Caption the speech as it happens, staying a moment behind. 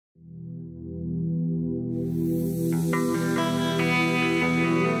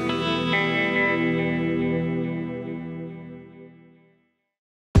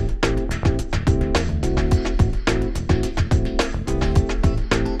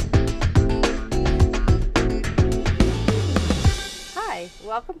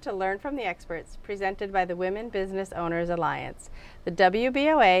Welcome to Learn from the Experts, presented by the Women Business Owners Alliance. The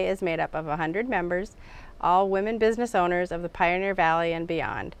WBOA is made up of 100 members, all women business owners of the Pioneer Valley and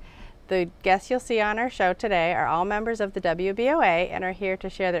beyond. The guests you'll see on our show today are all members of the WBOA and are here to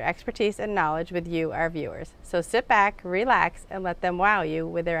share their expertise and knowledge with you, our viewers. So sit back, relax, and let them wow you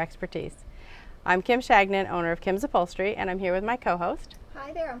with their expertise. I'm Kim Shagnon, owner of Kim's Upholstery, and I'm here with my co-host.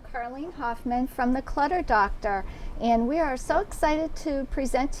 Hi there, I'm Carlene Hoffman from The Clutter Doctor, and we are so excited to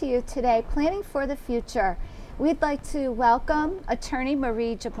present to you today Planning for the Future. We'd like to welcome attorney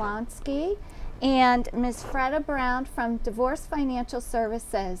Marie Jablonski and Ms. Freda Brown from Divorce Financial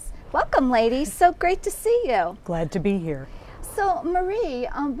Services. Welcome, ladies. So great to see you. Glad to be here. So, Marie,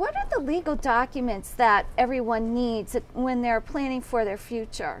 what are the legal documents that everyone needs when they're planning for their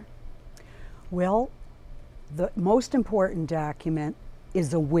future? Well, the most important document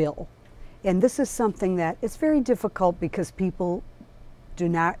is a will. And this is something that it's very difficult because people do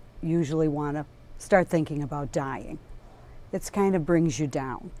not usually want to start thinking about dying. It kind of brings you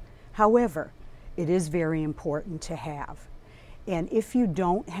down. However, it is very important to have. And if you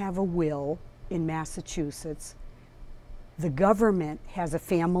don't have a will in Massachusetts, the government has a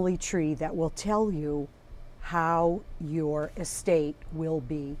family tree that will tell you how your estate will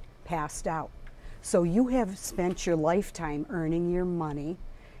be passed out. So you have spent your lifetime earning your money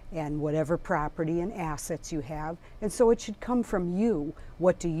and whatever property and assets you have, and so it should come from you.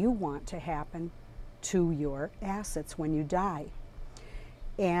 What do you want to happen to your assets when you die?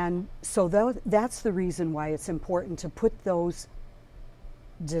 And so that's the reason why it's important to put those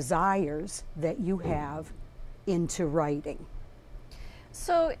desires that you have into writing.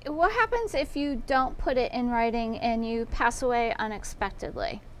 So what happens if you don't put it in writing and you pass away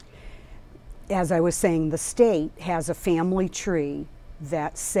unexpectedly? As I was saying, the state has a family tree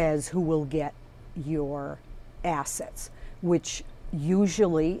that says who will get your assets, which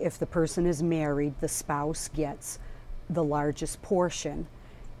usually, if the person is married, the spouse gets the largest portion,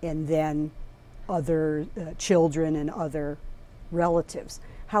 and then other children and other relatives.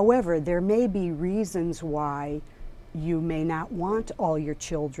 However, there may be reasons why you may not want all your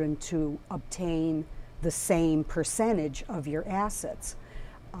children to obtain the same percentage of your assets.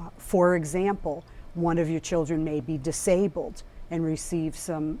 For example, one of your children may be disabled and receive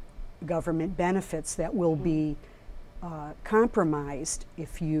some government benefits that will be compromised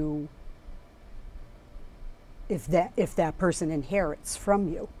if that person inherits from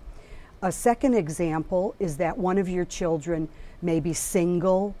you. A second example is that one of your children may be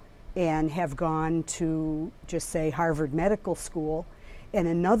single and have gone to, just say, Harvard Medical School, and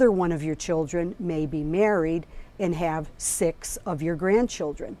another one of your children may be married and have 6 of your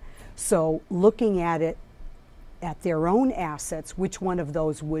grandchildren. So looking at it at their own assets, which one of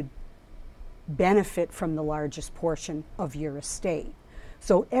those would benefit from the largest portion of your estate?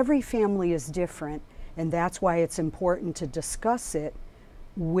 So every family is different, and that's why it's important to discuss it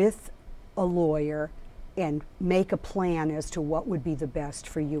with a lawyer and make a plan as to what would be the best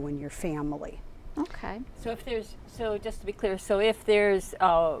for you and your family. Okay. So just to be clear, so if there's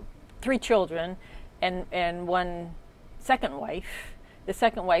 3 children and one second wife, the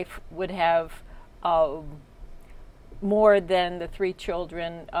second wife would have more than the 3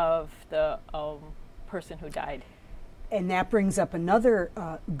 children of the person who died. And that brings up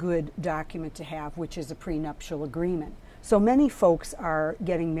another good document to have, which is a prenuptial agreement. So many folks are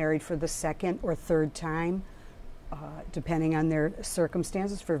getting married for the second or third time, depending on their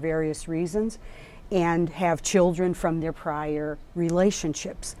circumstances for various reasons, and have children from their prior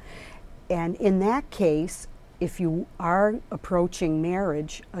relationships. And in that case, if you are approaching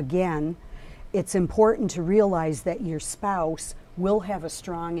marriage again, it's important to realize that your spouse will have a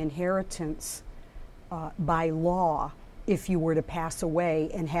strong inheritance by law if you were to pass away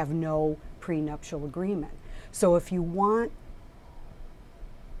and have no prenuptial agreement. So if you want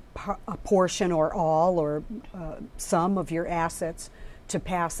a portion or all or some of your assets to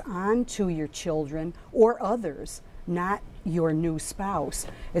pass on to your children or others, not your new spouse,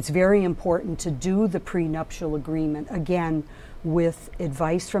 it's very important to do the prenuptial agreement, again, with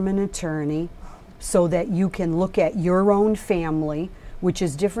advice from an attorney, so that you can look at your own family, which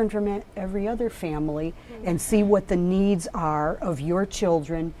is different from every other family, and see what the needs are of your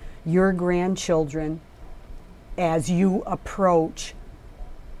children, your grandchildren, as you approach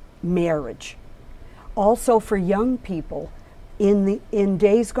marriage. Also, for young people, in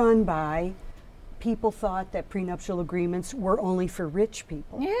days gone by, people thought that prenuptial agreements were only for rich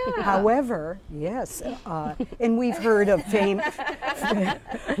people. Yeah. However, yes, and we've heard of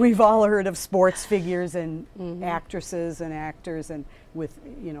we've all heard of sports figures and actresses and actors and with,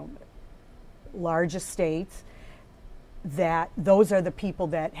 large estates. that those are the people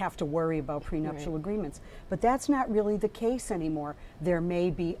that have to worry about prenuptial agreements. But that's not really the case anymore. There may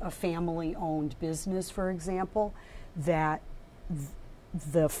be a family-owned business, for example, that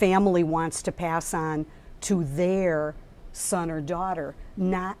the family wants to pass on to their son or daughter,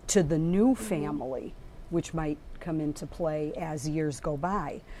 not to the new family, which might come into play as years go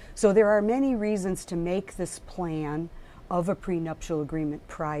by. So there are many reasons to make this plan of a prenuptial agreement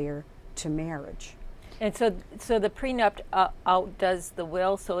prior to marriage. And so the prenup outdoes the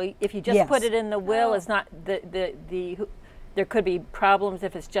will. So if you just put it in the will, it's not there could be problems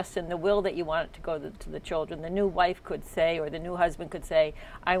if it's just in the will that you want it to go to the children. The new wife could say, or the new husband could say,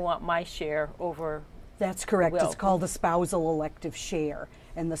 I want my share over. That's correct. The will. It's called a spousal elective share,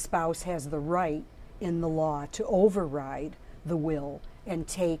 and the spouse has the right in the law to override the will and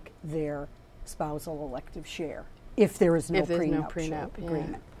take their spousal elective share if there is no prenuptial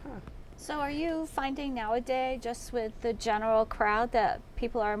agreement. Yeah. Huh. So are you finding nowadays, just with the general crowd, that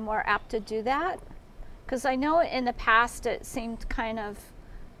people are more apt to do that? Because I know in the past it seemed kind of,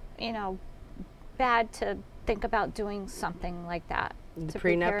 bad to think about doing something like that. The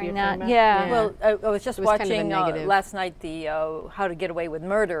prenup, you're talking about? Yeah. Well, I was just watching kind of a last night the How to Get Away with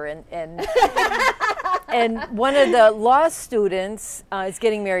Murder, and and one of the law students is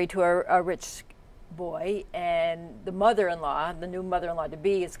getting married to a rich boy, and the mother-in-law, the new mother-in-law to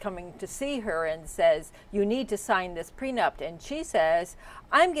be, is coming to see her and says, you need to sign this prenup. And she says,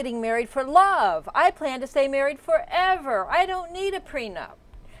 I'm getting married for love. I plan to stay married forever. I don't need a prenup.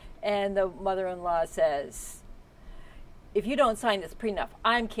 And the mother-in-law says, if you don't sign this prenup,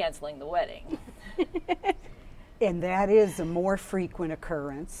 I'm canceling the wedding. And that is a more frequent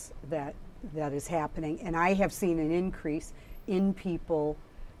occurrence that is happening. And I have seen an increase in people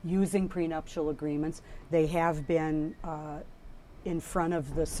using prenuptial agreements. They have been in front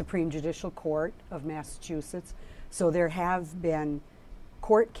of the Supreme Judicial Court of Massachusetts. So there have been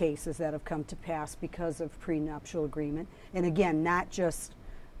court cases that have come to pass because of prenuptial agreement. And again, not just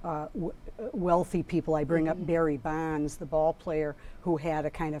wealthy people. I bring up Barry Bonds, the ball player, who had a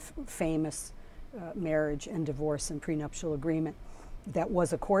kind of famous marriage and divorce and prenuptial agreement. That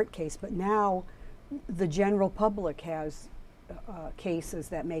was a court case, but now the general public has cases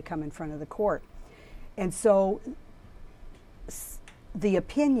that may come in front of the court. And so the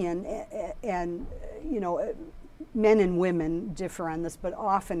opinion, and men and women differ on this, but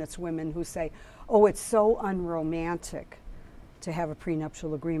often it's women who say, oh, it's so unromantic to have a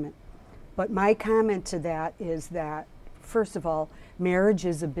prenuptial agreement. But my comment to that is that, first of all, marriage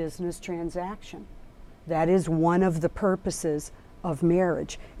is a business transaction. That is one of the purposes of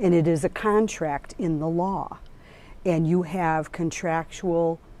marriage, and it is a contract in the law. And you have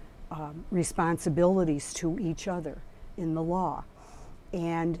contractual responsibilities to each other in the law.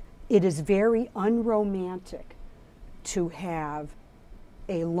 And it is very unromantic to have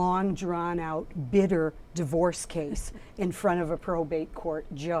a long drawn out, bitter divorce case in front of a probate court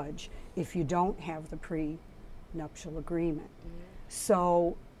judge if you don't have the prenuptial agreement.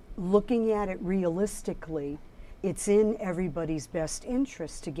 So looking at it realistically, it's in everybody's best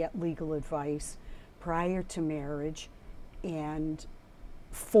interest to get legal advice prior to marriage and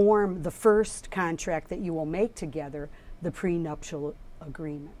form the first contract that you will make together, the prenuptial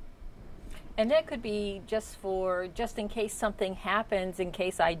agreement. And that could be just in case something happens, in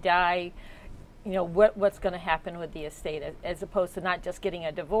case I die, what's going to happen with the estate, as opposed to not just getting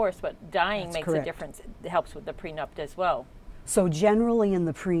a divorce, but dying. That's makes correct. A difference. It helps with the prenup as well. So generally in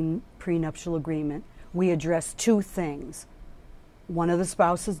the prenuptial agreement, we address two things. One of the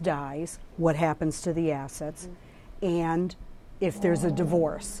spouses dies, what happens to the assets, and if there's a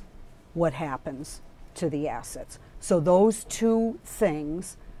divorce, what happens to the assets. So those two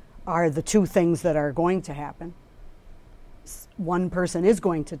things are the two things that are going to happen. One person is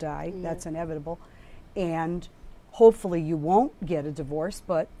going to die, that's inevitable, and hopefully you won't get a divorce,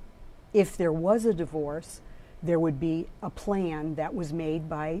 but if there was a divorce, there would be a plan that was made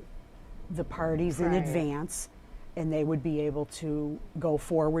by the parties in advance, and they would be able to go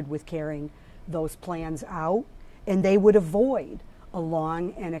forward with carrying those plans out, and they would avoid a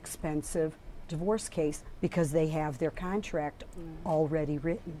long and expensive divorce case because they have their contract already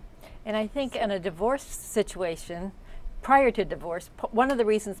written. And I think in a divorce situation, prior to divorce, one of the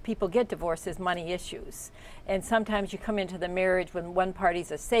reasons people get divorced is money issues. And sometimes you come into the marriage when one party's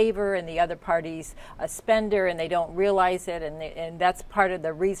a saver and the other party's a spender, and they don't realize it, and that's part of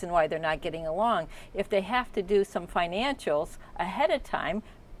the reason why they're not getting along. If they have to do some financials ahead of time,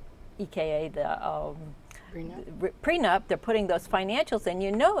 aka prenup, they're putting those financials in,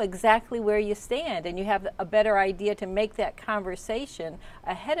 you know exactly where you stand, and you have a better idea to make that conversation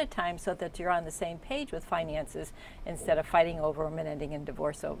ahead of time so that you're on the same page with finances instead of fighting over them and ending in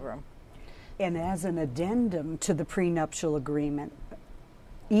divorce over them. And as an addendum to the prenuptial agreement,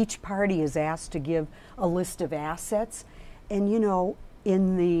 each party is asked to give a list of assets, and you know,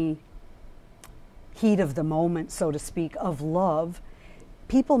 in the heat of the moment, so to speak, of love,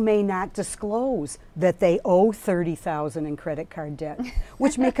 people may not disclose that they owe $30,000 in credit card debt,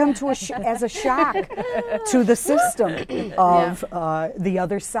 which may come to as a shock to the system of the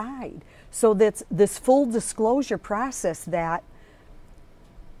other side. So that's this full disclosure process that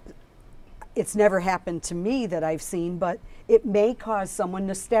it's never happened to me that I've seen, but it may cause someone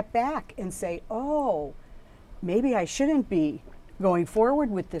to step back and say, oh, maybe I shouldn't be going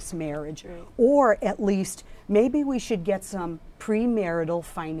forward with this marriage, or at least maybe we should get some premarital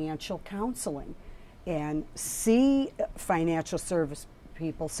financial counseling and see financial service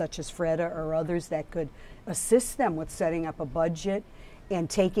people such as Freda or others that could assist them with setting up a budget and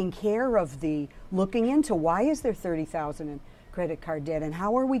taking care of the looking into why is there $30,000 in credit card debt and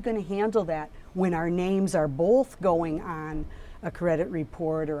how are we going to handle that when our names are both going on a credit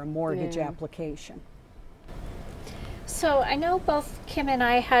report or a mortgage application. So I know both Kim and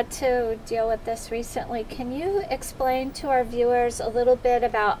I had to deal with this recently. Can you explain to our viewers a little bit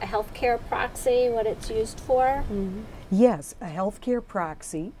about a healthcare proxy, what it's used for? Mm-hmm. Yes, a healthcare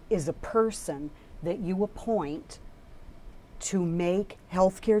proxy is a person that you appoint to make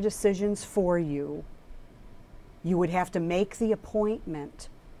healthcare decisions for you. You would have to make the appointment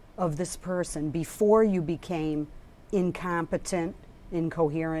of this person before you became incompetent,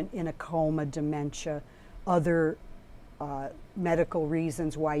 incoherent, in a coma, dementia, other medical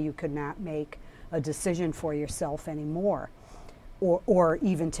reasons why you could not make a decision for yourself anymore, or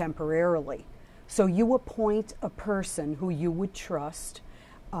even temporarily. So you appoint a person who you would trust.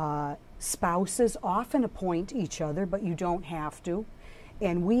 Spouses often appoint each other, but you don't have to.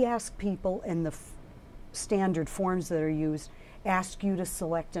 And we ask people in the standard forms that are used, ask you to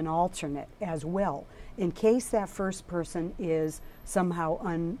select an alternate as well, in case that first person is somehow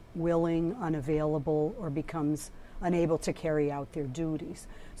unwilling, unavailable, or becomes unable to carry out their duties.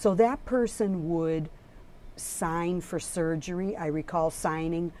 So that person would sign for surgery. I recall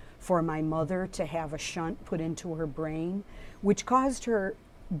signing for my mother to have a shunt put into her brain, which caused her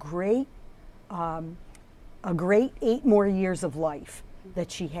a great 8 more years of life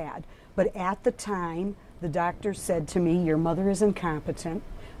that she had. But at the time, the doctor said to me, your mother is incompetent.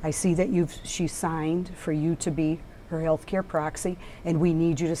 I see that she signed for you to be her healthcare proxy, and we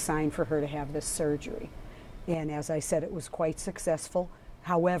need you to sign for her to have this surgery. And as I said, it was quite successful.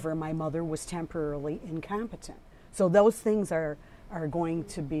 However, my mother was temporarily incompetent. So those things are going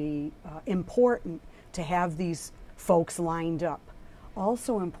to be important to have these folks lined up.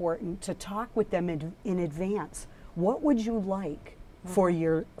 Also important to talk with them in advance. What would you like for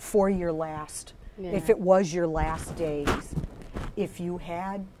your last, if it was your last days? If you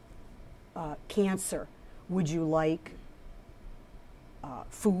had cancer, would you like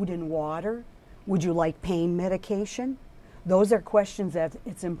food and water? Would you like pain medication? Those are questions that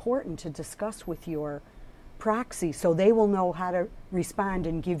it's important to discuss with your proxy so they will know how to respond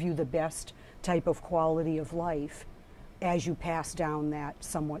and give you the best type of quality of life as you pass down that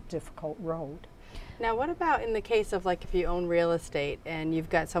somewhat difficult road. Now, what about in the case of, like, if you own real estate and you've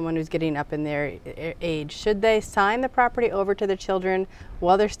got someone who's getting up in their age, should they sign the property over to the children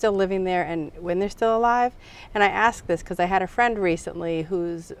while they're still living there and when they're still alive? And I ask this because I had a friend recently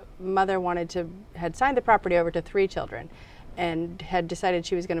whose mother had signed the property over to 3 children and had decided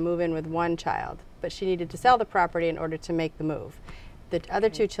she was going to move in with 1 child, but she needed to sell the property in order to make the move. The other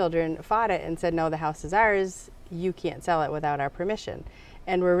 2 children fought it and said, no, the house is ours, you can't sell it without our permission.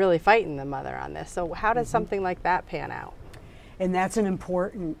 And we're really fighting the mother on this. So how does something like that pan out? And that's an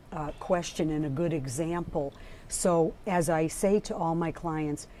important question and a good example. So as I say to all my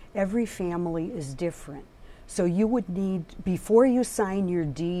clients, every family is different. So you would need, before you sign your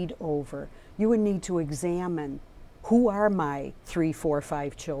deed over, you would need to examine who are my 3, 4,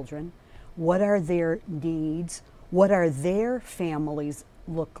 5 children, what are their needs, what are their families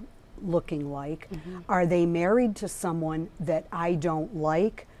looking like? Are they married to someone that I don't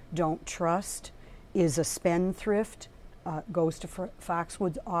like, don't trust, is a spendthrift, goes to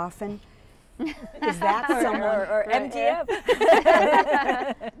Foxwoods often? Is that someone? Or MGF?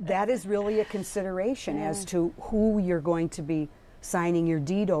 That is really a consideration as to who you're going to be signing your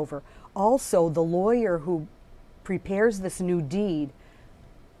deed over. Also, the lawyer who prepares this new deed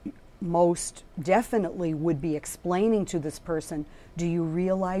most definitely would be explaining to this person, do you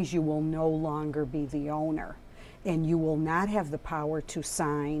realize you will no longer be the owner and you will not have the power to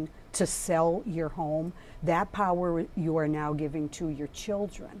sign to sell your home? That power you are now giving to your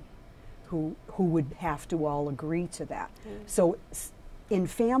children, who would have to all agree to that. So in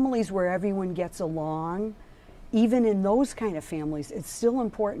families where everyone gets along, even in those kind of families, it's still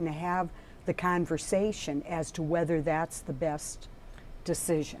important to have the conversation as to whether that's the best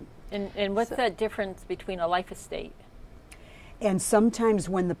decision. And what's that difference between a life estate? And sometimes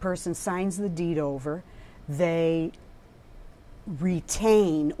when the person signs the deed over, they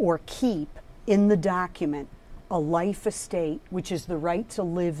retain or keep in the document a life estate, which is the right to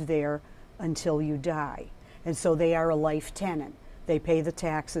live there until you die. And so they are a life tenant. They pay the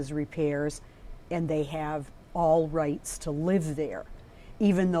taxes, repairs, and they have all rights to live there,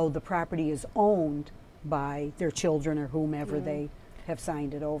 even though the property is owned by their children or whomever they have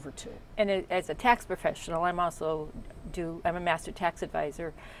signed it over to. And as a tax professional, I'm a master tax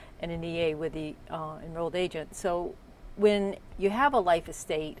advisor and an EA with the enrolled agent. So when you have a life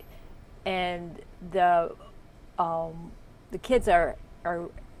estate and the kids are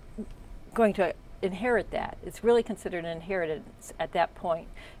going to inherit that, it's really considered an inheritance at that point.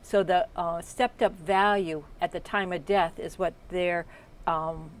 So the stepped up value at the time of death is what their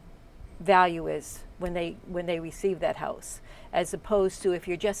value is when they receive that house, as opposed to if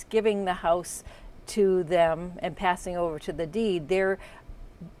you're just giving the house to them and passing over to the deed, their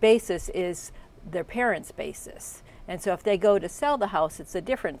basis is their parents' basis. And so if they go to sell the house, it's a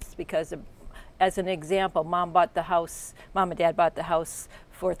difference, because as an example, mom and dad bought the house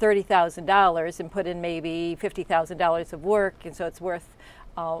for $30,000 and put in maybe $50,000 of work, and so it's worth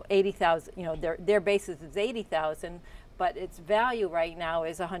 $80,000. You know, their basis is $80,000, but its value right now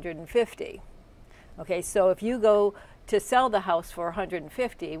is $150,000. Okay, so if you go to sell the house for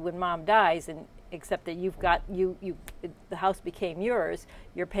 $150,000 when mom dies, and except that the house became yours,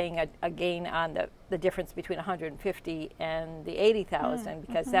 you're paying a gain on the difference between $150,000 and the $80,000,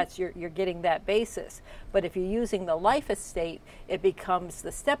 because that's you're getting that basis. But if you're using the life estate, it becomes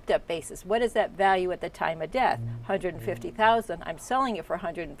the stepped-up basis. What is that value at the time of death? $150,000. I'm selling it for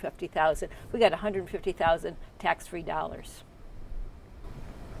 $150,000. We got $150,000 tax-free dollars.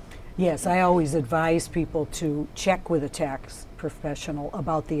 Yes, I always advise people to check with a tax professional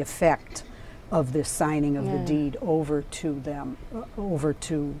about the effect of this signing of the deed over to them, over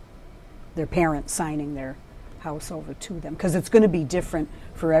to their parents signing their house over to them, because it's going to be different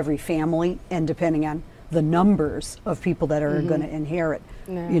for every family, and depending on the numbers of people that are going to inherit,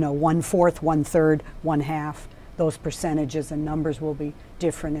 you know, 1/4, 1/3, 1/2, those percentages and numbers will be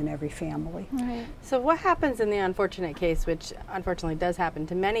different in every family. Right. So what happens in the unfortunate case, which unfortunately does happen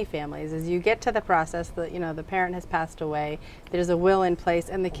to many families, is you get to the process that, you know, the parent has passed away, there's a will in place,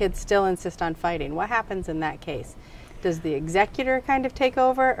 and the kids still insist on fighting. What happens in that case? Does the executor kind of take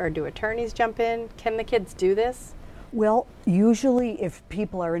over, or do attorneys jump in? Can the kids do this? Well, usually if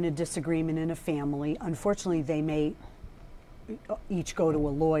people are in a disagreement in a family, unfortunately they may each go to a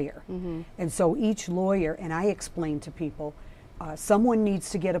lawyer. And so each lawyer, and I explain to people, someone needs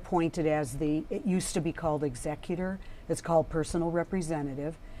to get appointed as it used to be called executor, it's called personal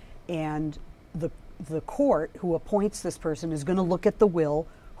representative, and the court who appoints this person is going to look at the will.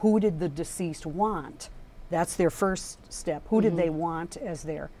 Who did the deceased want? That's their first step. Who did they want as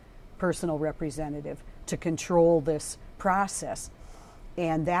their personal representative to control this process?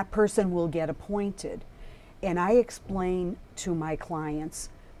 And that person will get appointed. And I explain to my clients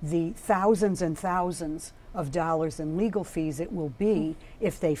the thousands and thousands of dollars in legal fees it will be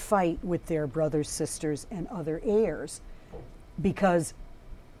if they fight with their brothers, sisters, and other heirs, because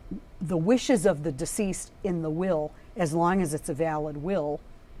the wishes of the deceased in the will, as long as it's a valid will,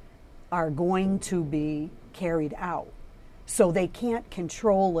 are going to be carried out. So they can't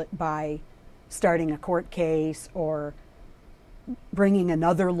control it by starting a court case or bringing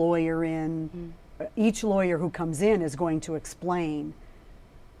another lawyer in. Each lawyer who comes in is going to explain,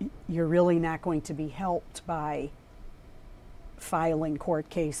 you're really not going to be helped by filing court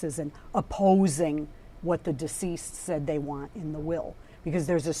cases and opposing what the deceased said they want in the will, because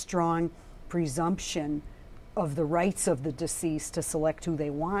there's a strong presumption of the rights of the deceased to select who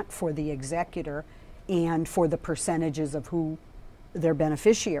they want for the executor and for the percentages of who their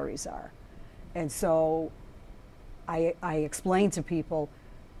beneficiaries are. And so I explain to people,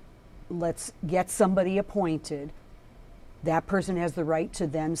 let's get somebody appointed. That person has the right to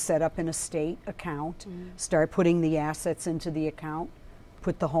then set up an estate account, start putting the assets into the account,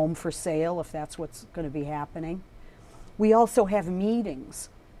 put the home for sale if that's what's going to be happening. We also have meetings.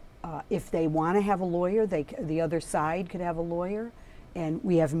 If they want to have a lawyer, the other side could have a lawyer, and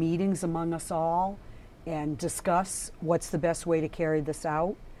we have meetings among us all and discuss what's the best way to carry this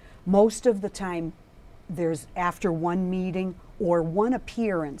out. Most of the time, there's after one meeting or one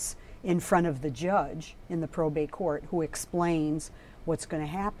appearance in front of the judge in the probate court who explains what's going to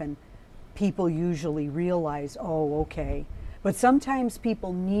happen, people usually realize, oh, okay. But sometimes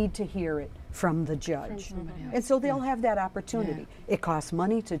people need to hear it from the judge. And so they'll have that opportunity. It costs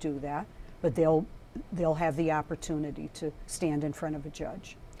money to do that, but they'll have the opportunity to stand in front of a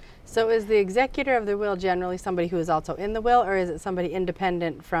judge. So is the executor of the will generally somebody who is also in the will, or is it somebody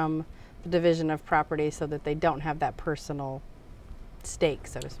independent from the division of property so that they don't have that personal stake,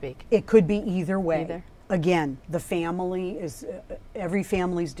 so to speak? It could be either way. Either? Again, the family is, every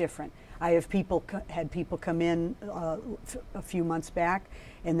family's different. I have had people come in a few months back,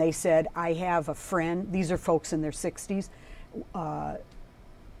 and they said, I have a friend, these are folks in their 60s,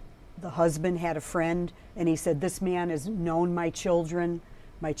 the husband had a friend, and he said, this man has known my children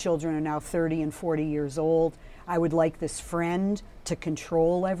are now 30 and 40 years old. I would like this friend to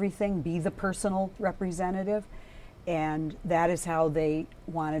control everything, be the personal representative. And that is how they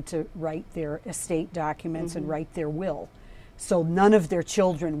wanted to write their estate documents and write their will. So none of their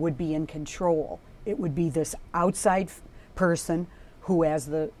children would be in control. It would be this outside person who, as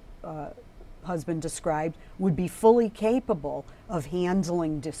the husband described, would be fully capable of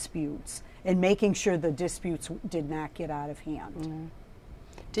handling disputes and making sure the disputes did not get out of hand.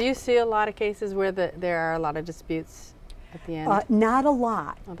 Do you see a lot of cases where there are a lot of disputes at the end? Not a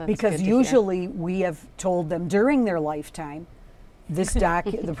lot, because usually we have told them during their lifetime, this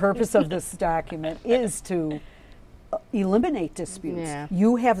the purpose of this document is to eliminate disputes.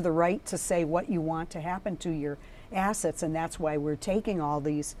 You have the right to say what you want to happen to your assets, and that's why we're taking all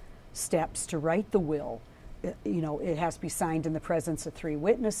these steps to write the will. It has to be signed in the presence of 3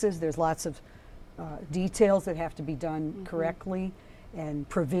 witnesses. There's lots of details that have to be done correctly, and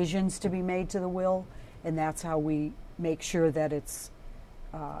provisions to be made to the will, and that's how we make sure that it's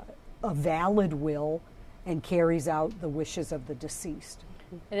a valid will and carries out the wishes of the deceased.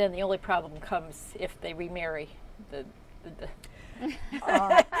 And then the only problem comes if they remarry.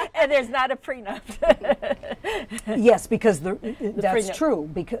 And there's not a prenup. Yes, because that's true.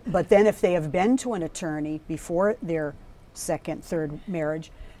 But then if they have been to an attorney before their second, third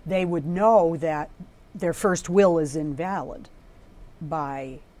marriage, they would know that their first will is invalid.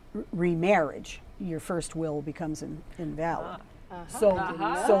 By remarriage, your first will becomes invalid. So that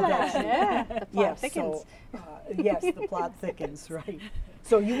the plot thickens. Yes, the plot thickens, right.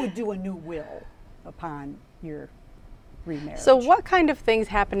 So you would do a new will upon your remarriage. So what kind of things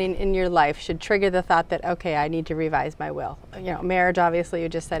happening in your life should trigger the thought that, okay, I need to revise my will? Marriage, obviously, you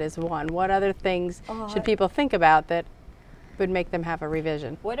just said is one. What other things should people think about that would make them have a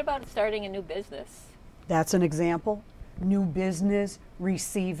revision? What about starting a new business? That's an example. New business,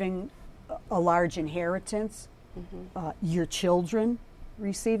 receiving a large inheritance, your children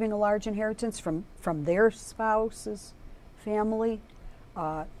receiving a large inheritance from their spouse's family,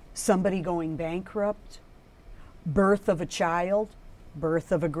 somebody going bankrupt, birth of a child,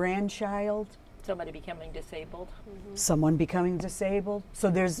 birth of a grandchild. Somebody becoming disabled. Someone becoming disabled.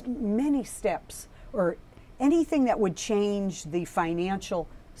 So there's many steps, or anything that would change the financial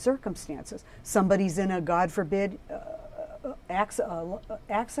circumstances. Somebody's in a, God forbid,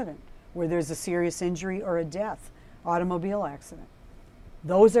 accident where there's a serious injury or a death, automobile accident.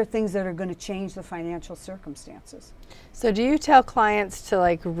 Those are things that are going to change the financial circumstances. So do you tell clients to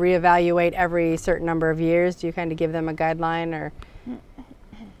reevaluate every certain number of years? Do you kind of give them a guideline, or?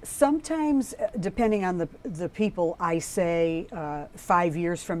 Sometimes, depending on the people, I say 5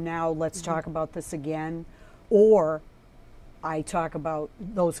 years from now, let's talk about this again, or I talk about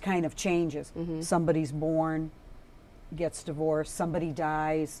those kind of changes. Somebody's born, gets divorced, somebody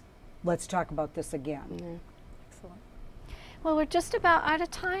dies, let's talk about this again. Excellent. Well, we're just about out of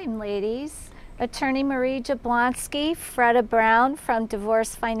time, ladies. Attorney Marie Jablonski, Freda Brown from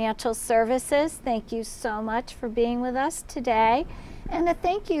Divorce Financial Services, thank you so much for being with us today. And a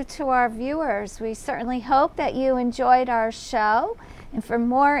thank you to our viewers. We certainly hope that you enjoyed our show. And for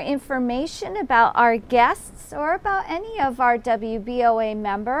more information about our guests or about any of our WBOA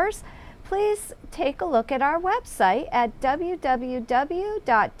members, please take a look at our website at www.wboa.org.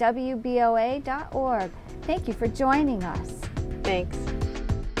 Thank you for joining us. Thanks.